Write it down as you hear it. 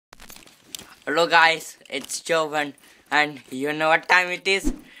Hello guys, it's Jovan and you know what time it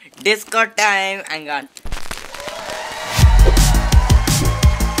is? Disco time. Hang on.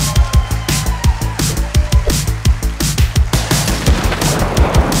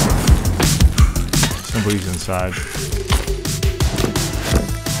 Somebody's inside.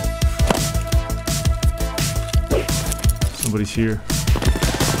 Somebody's here.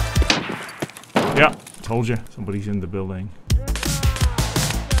 Yeah, told you. Somebody's in the building.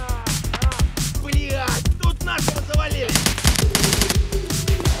 Блядь, тут нашего завалили!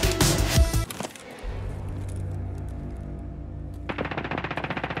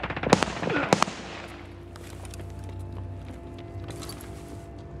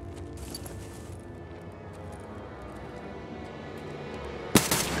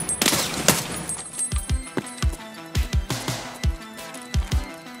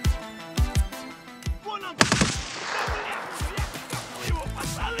 Вон он! Да, бля, его,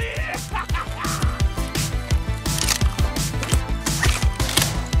 пацаны!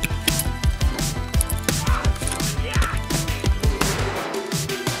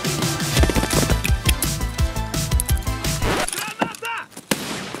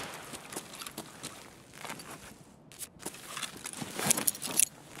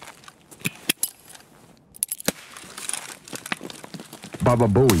 Baba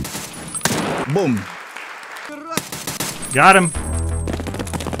Bowie. Boom. Got him.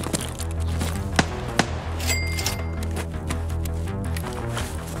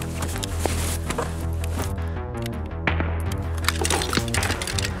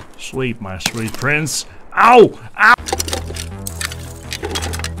 Sleep, my sweet prince. Ow! Ow!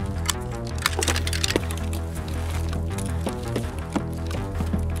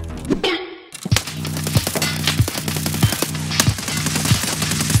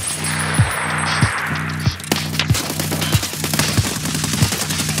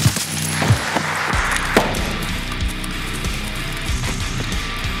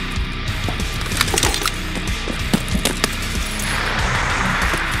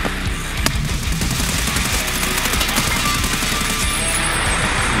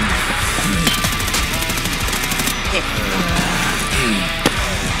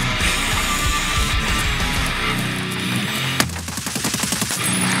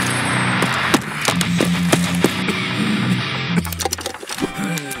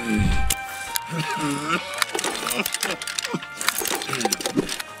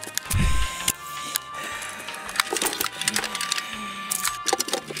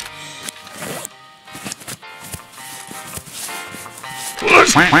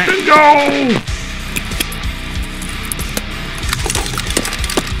 Let's go!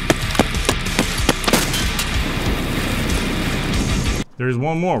 There's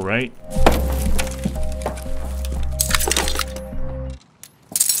one more, right?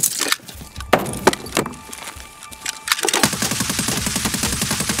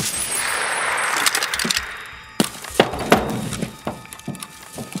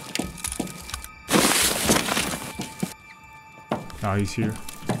 Oh, he's here.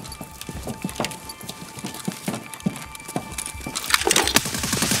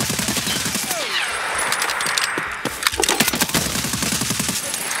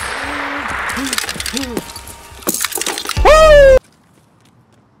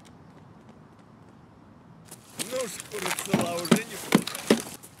 Ну, шкура цела уже неплохо.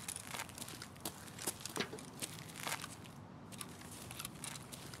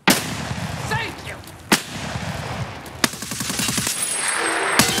 Thank you.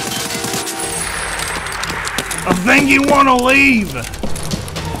 I think you want to leave.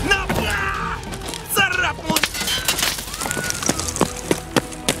 На, бля! Царапнул!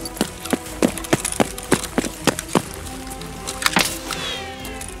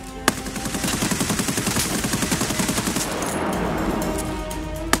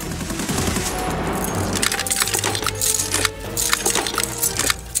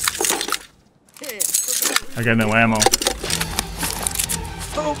 I got no ammo.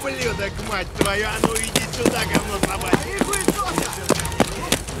 Ублюдок, мать твою, а ну иди сюда, говно собачье!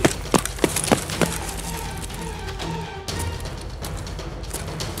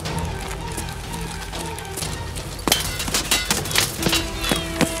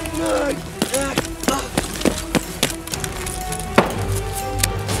 No!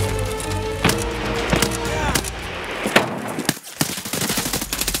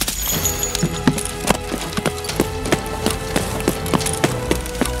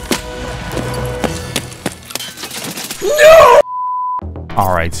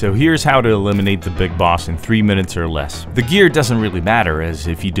 Alright, so here's how to eliminate the big boss in 3 minutes or less. The gear doesn't really matter, as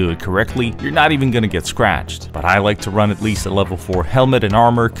if you do it correctly, you're not even gonna get scratched. But I like to run at least a level 4 helmet and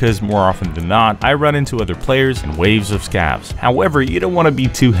armor, cause more often than not, I run into other players and waves of scavs. However, you don't want to be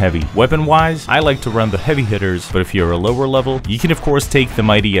too heavy. Weapon wise, I like to run the heavy hitters, but if you're a lower level, you can of course take the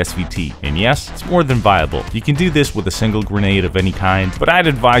mighty SVT. And yes, it's more than viable. You can do this with a single grenade of any kind, but I'd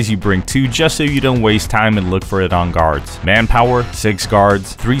advise you bring 2 just so you don't waste time and look for it on guards. Manpower, 6 guards,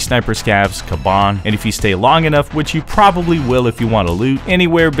 3 sniper scavs, Kaban, and if you stay long enough, which you probably will if you want to loot,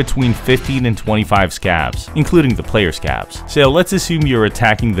 anywhere between 15 and 25 scavs, including the player scavs. So let's assume you're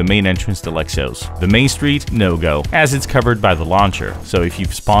attacking the main entrance to Lexos. The main street, no go, as it's covered by the launcher. So if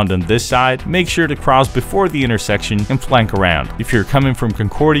you've spawned on this side, make sure to cross before the intersection and flank around. If you're coming from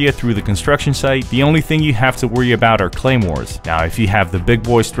Concordia through the construction site, the only thing you have to worry about are claymores. Now if you have the big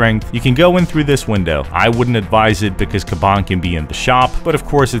boy strength, you can go in through this window. I wouldn't advise it because Kaban can be in the shop, but of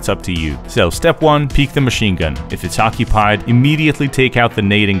course it's up to you. So step 1, peek the machine gun. If it's occupied, immediately take out the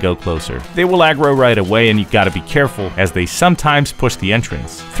nade and go closer. They will aggro right away and you gotta be careful as they sometimes push the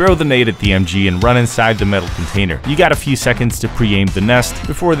entrance. Throw the nade at the MG and run inside the metal container. You got a few seconds to pre-aim the nest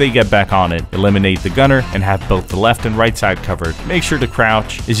before they get back on it. Eliminate the gunner and have both the left and right side covered. Make sure to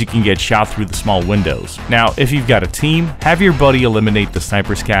crouch as you can get shot through the small windows. Now if you've got a team, have your buddy eliminate the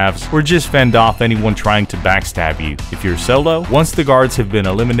sniper scavs or just fend off anyone trying to backstab you. If you're solo, once the guards have been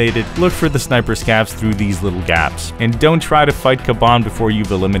eliminated, look for the sniper scavs through these little gaps. And don't try to fight Kaban before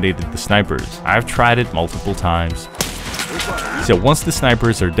you've eliminated the snipers. I've tried it multiple times. So once the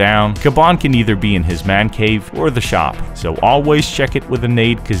snipers are down, Kaban can either be in his man cave or the shop. So always check it with a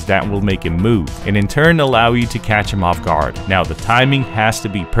nade cause that will make him move, and in turn allow you to catch him off guard. Now the timing has to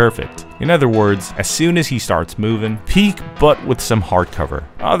be perfect. In other words, as soon as he starts moving, peek but with some hard cover.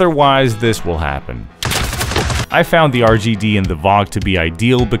 Otherwise this will happen. I found the RGD and the VOG to be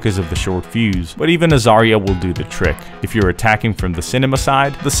ideal because of the short fuse, but even a Zarya will do the trick. If you're attacking from the cinema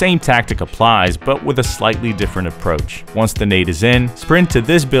side, the same tactic applies, but with a slightly different approach. Once the nade is in, sprint to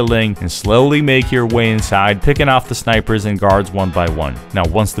this building and slowly make your way inside, picking off the snipers and guards one by one. Now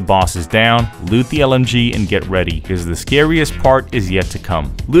once the boss is down, loot the LMG and get ready, because the scariest part is yet to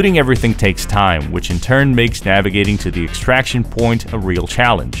come. Looting everything takes time, which in turn makes navigating to the extraction point a real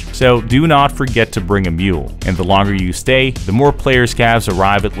challenge. So do not forget to bring a mule, and the longer you stay, the more player scavs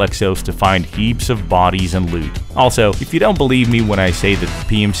arrive at Lexos to find heaps of bodies and loot. Also, if you don't believe me when I say that the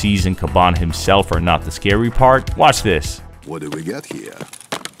PMCs and Kaban himself are not the scary part, watch this. What do we got here?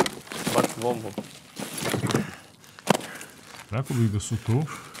 Rekao bih da su tu.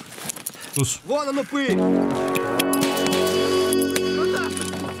 Tu su. Vole ono pi!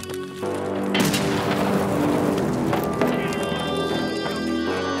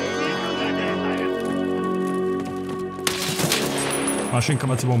 Mašinka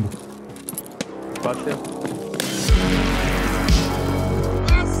baci bombu. Bacio.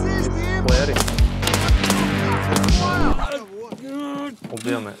 Playeri.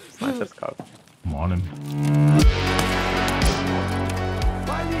 Ubio me, snajper scout. Molim.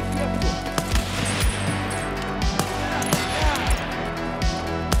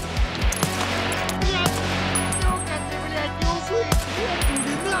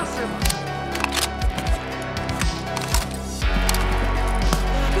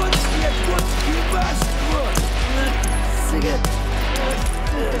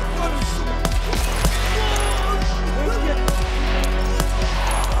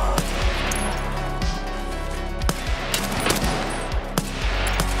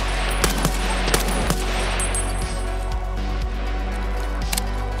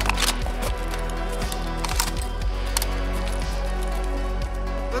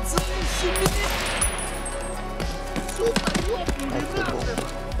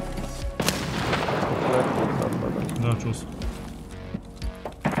 Da, čuo sam.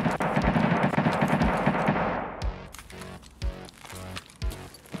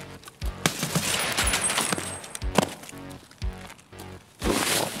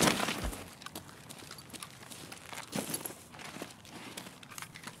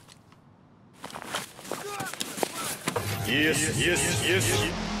 Yes.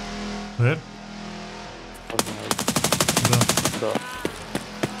 Ver? Da. Da.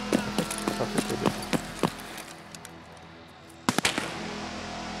 Kako je to bilo?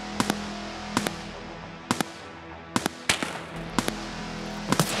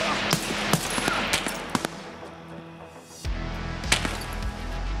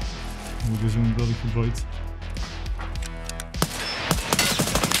 Uderzim daleko dvojice.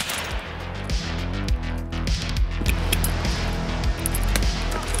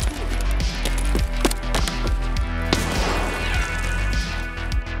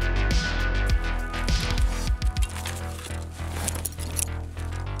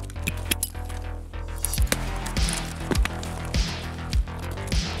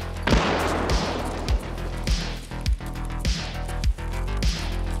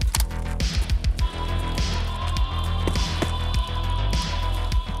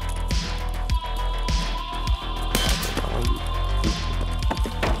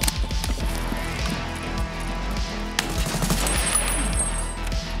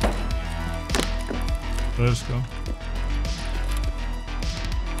 Let's go.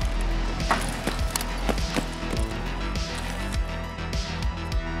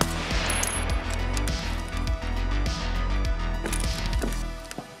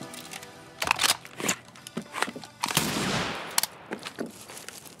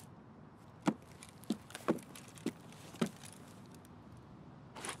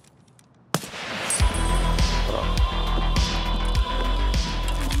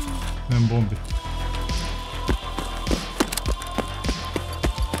 En bombi.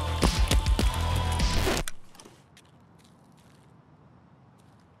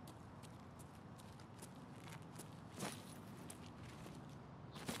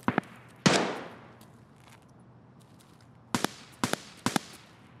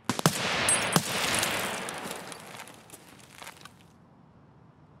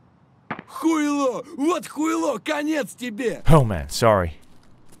 Хуйло! Вот хуйло! Конец тебе! Oh man, sorry.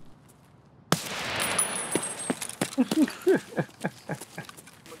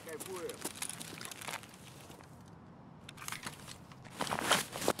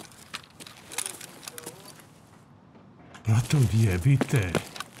 Bratov, jebite.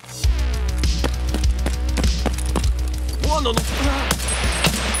 Вон он!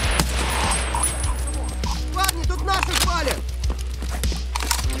 Парни, тут наши спали!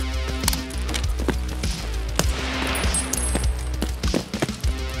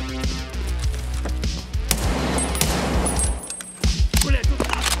 Блять, тут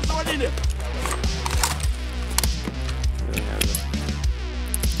наши завалили!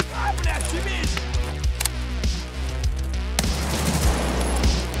 А, блядь, семись!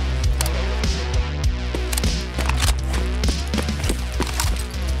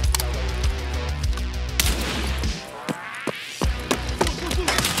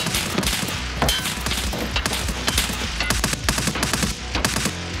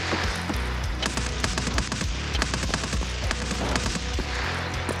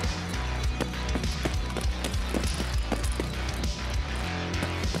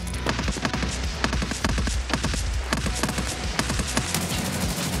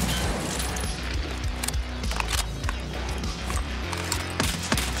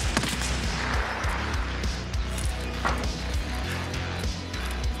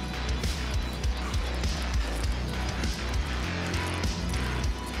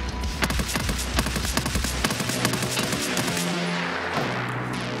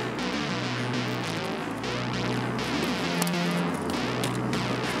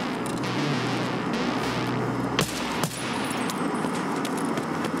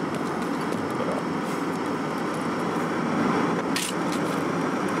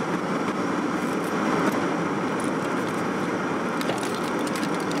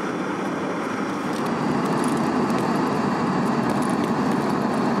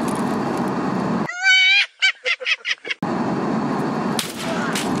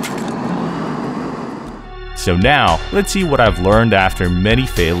 So now, let's see what I've learned after many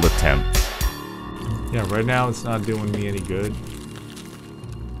failed attempts. Yeah, right now it's not doing me any good.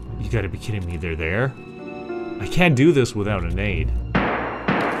 You gotta be kidding me, they're there? I can't do this without a nade.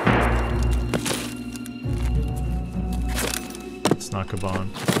 It's not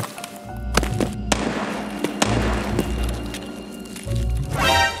Kaban.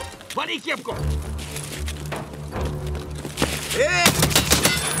 Вали кепку!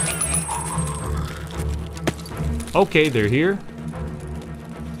 Okay, they're here.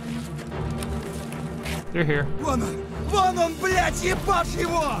 They're here. Вон он, блядь, ебашь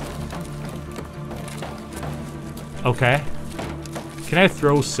его! Okay. Can I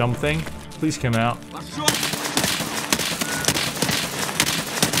throw something? Please come out. Пошел!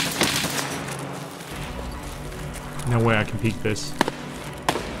 No way I can peek this.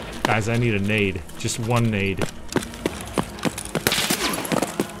 Guys, I need a nade. Just one nade.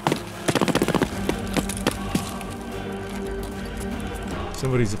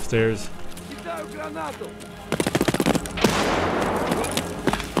 Somebody's upstairs. Кидаю гранату!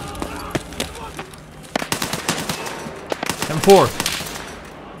 M4.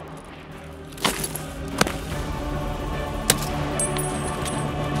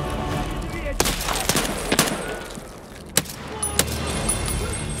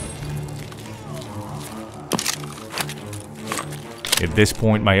 At this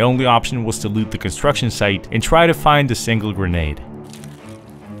point, my only option was to loot the construction site and try to find a single grenade.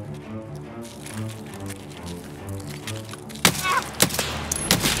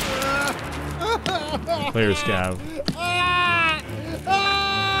 Player scav.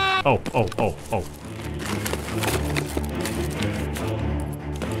 Oh.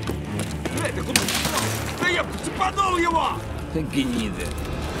 Эй, ты куда? Да я цепанул его! Гниды.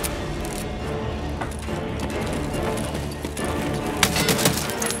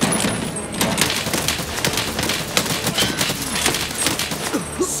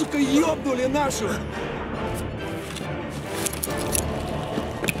 Сука, ёбнули нашу!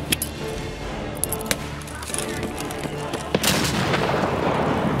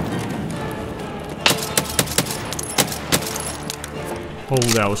 Oh,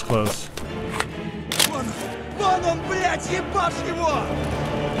 that was close. Вон он, блядь, ебашь его!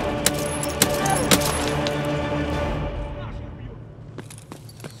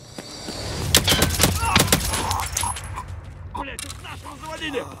 Блядь, тут нашего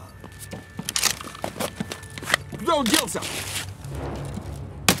завалили! Куда он делся?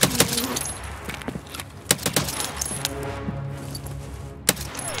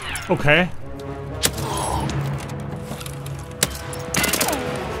 Okay.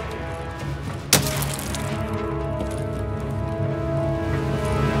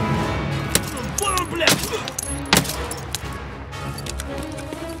 Вон он, блядь!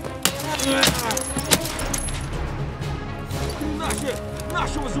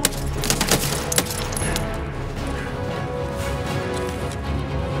 Нашего завалили!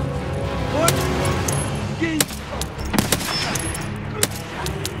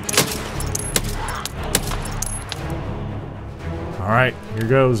 Alright, here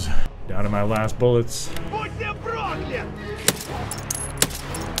goes. Down to my last bullets. Будь ты проклят!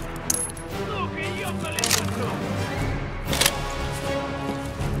 Сука, ёбнули нашу!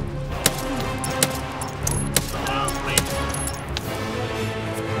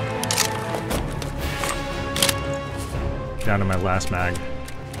 Down to my last mag.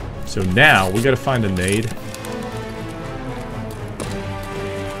 So now, we gotta find a nade.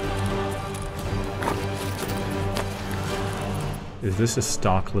 Is this a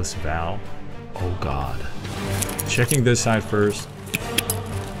stockless Val? Oh god. Checking this side first.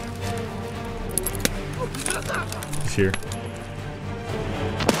 He's here.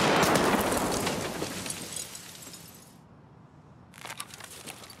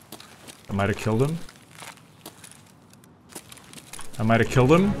 I might have killed him. I might have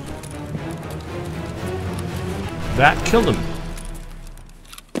killed him. That killed him.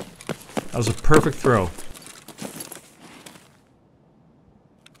 That was a perfect throw.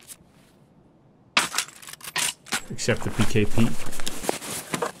 Except the PKP.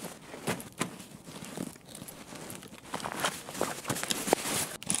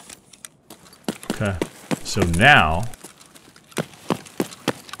 Okay. So now...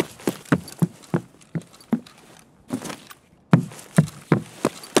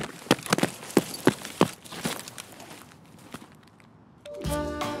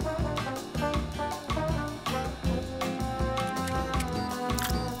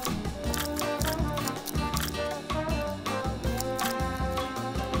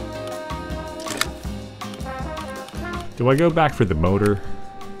 do I go back for the motor?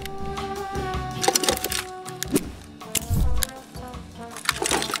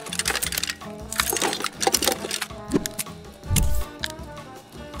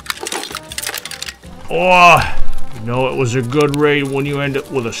 Oh, you know it was a good raid when you end up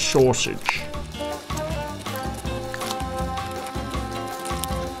with a sausage.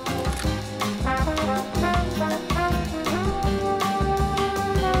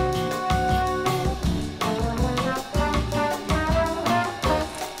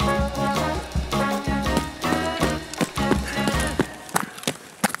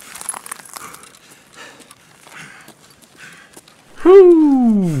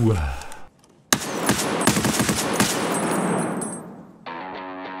 Whoo!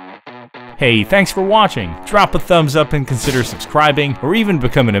 Hey, thanks for watching. Drop a thumbs up and consider subscribing, or even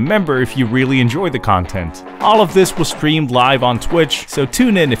becoming a member if you really enjoy the content. All of this was streamed live on Twitch, so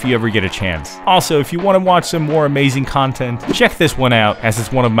tune in if you ever get a chance. Also, if you want to watch some more amazing content, check this one out, as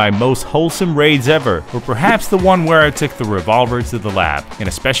it's one of my most wholesome raids ever, or perhaps the one where I took the revolver to the lab. And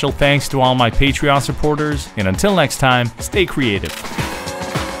a special thanks to all my Patreon supporters, and until next time, stay creative.